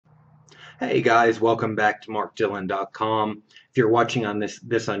Hey guys, welcome back to markdillon.com. If you're watching on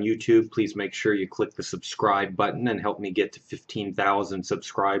this on YouTube, please make sure you click the subscribe button and help me get to 15,000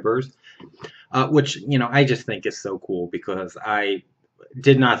 subscribers. Which, I just think is so cool because I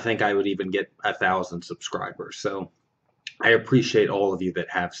did not think I would even get 1,000 subscribers. So I appreciate all of you that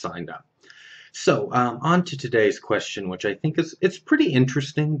have signed up. So on to today's question, which I think it's pretty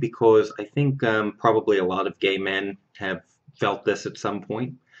interesting because I think probably a lot of gay men have felt this at some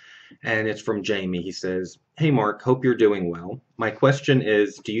point. And it's from Jamie. He says, "Hey Mark, hope you're doing well. My question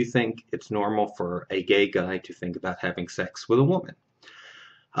is, do you think it's normal for a gay guy to think about having sex with a woman?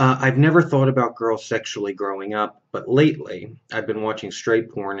 I've never thought about girls sexually growing up, but lately I've been watching straight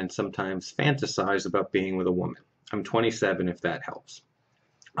porn and sometimes fantasize about being with a woman. I'm 27, if that helps."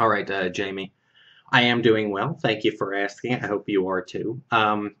 All right, Jamie, I am doing well. Thank you for asking. I hope you are too.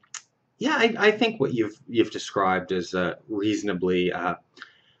 Yeah, I think what you've described is reasonably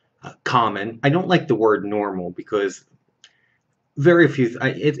common. I don't like the word normal because very few.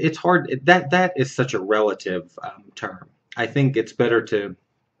 It's hard. That is such a relative term. I think it's better to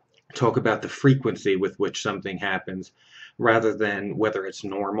talk about the frequency with which something happens rather than whether it's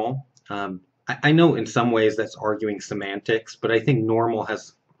normal. I know in some ways that's arguing semantics, but I think normal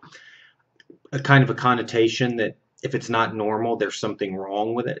has a kind of a connotation that if it's not normal, there's something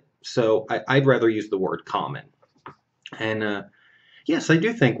wrong with it. So I'd rather use the word common. And yes, I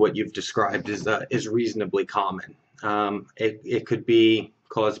do think what you've described is reasonably common. It could be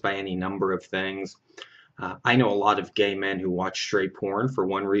caused by any number of things. I know a lot of gay men who watch straight porn for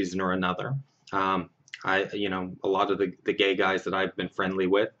one reason or another. A lot of the gay guys that I've been friendly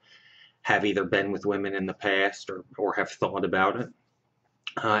with have either been with women in the past or have thought about it.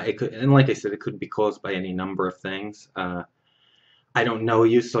 It could, and like I said, it could be caused by any number of things. I don't know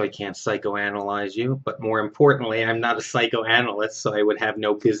you, so I can't psychoanalyze you. But more importantly, I'm not a psychoanalyst, so I would have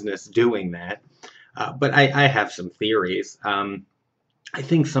no business doing that. But I have some theories. I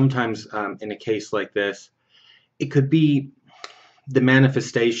think sometimes in a case like this, it could be the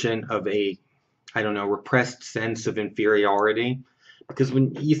manifestation of I don't know, repressed sense of inferiority. Because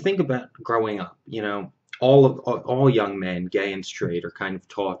when you think about growing up, all young men, gay and straight, are kind of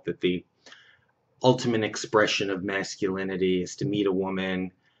taught that the ultimate expression of masculinity is to meet a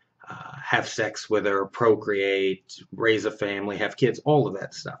woman, have sex with her, procreate, raise a family, have kids, all of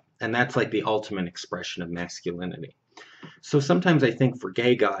that stuff. And that's like the ultimate expression of masculinity. So sometimes I think for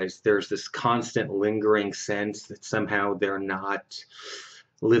gay guys, there's this constant lingering sense that somehow they're not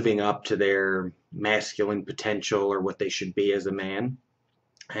living up to their masculine potential or what they should be as a man.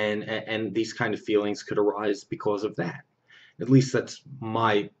 And these kind of feelings could arise because of that. At least that's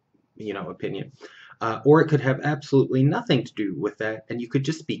my opinion. Or it could have absolutely nothing to do with that, and you could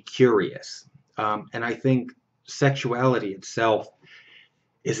just be curious. And I think sexuality itself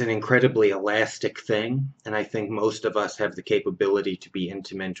is an incredibly elastic thing, and I think most of us have the capability to be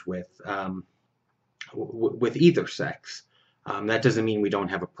intimate with either sex. That doesn't mean we don't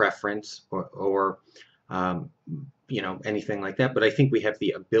have a preference or anything like that, but I think we have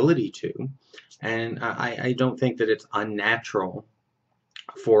the ability to, and I don't think that it's unnatural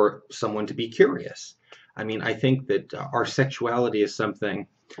for someone to be curious. I mean, I think that our sexuality is something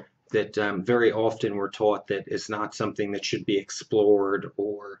that very often we're taught that is not something that should be explored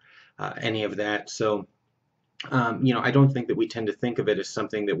or any of that. So, I don't think that we tend to think of it as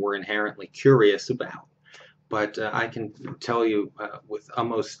something that we're inherently curious about. But I can tell you with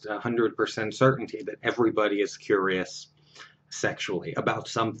almost 100% certainty that everybody is curious sexually about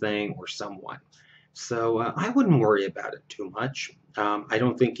something or someone. So I wouldn't worry about it too much. I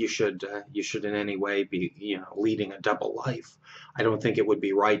don't think you should in any way be leading a double life. I don't think it would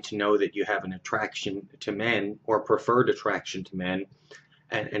be right to know that you have an attraction to men or preferred attraction to men,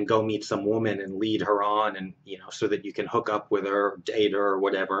 and go meet some woman and lead her on, and so that you can hook up with her, or date her, or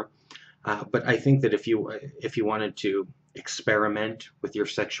whatever. But I think that if you wanted to experiment with your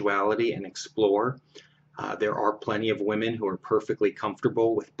sexuality and explore, there are plenty of women who are perfectly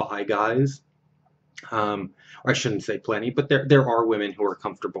comfortable with bi guys. Or I shouldn't say plenty, but there are women who are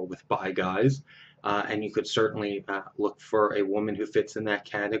comfortable with bi guys, and you could certainly look for a woman who fits in that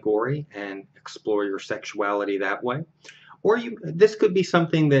category and explore your sexuality that way. Or this could be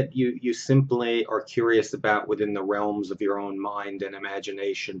something that you simply are curious about within the realms of your own mind and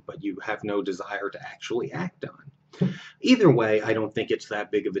imagination, but you have no desire to actually act on. Either way, I don't think it's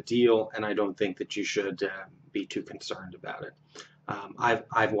that big of a deal, and I don't think that you should be too concerned about it.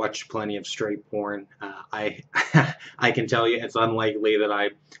 I've watched plenty of straight porn. I I can tell you it's unlikely that I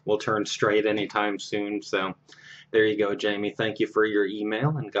will turn straight anytime soon. So there you go, Jamie. Thank you for your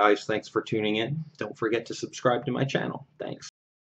email. And guys, thanks for tuning in. Don't forget to subscribe to my channel. Thanks.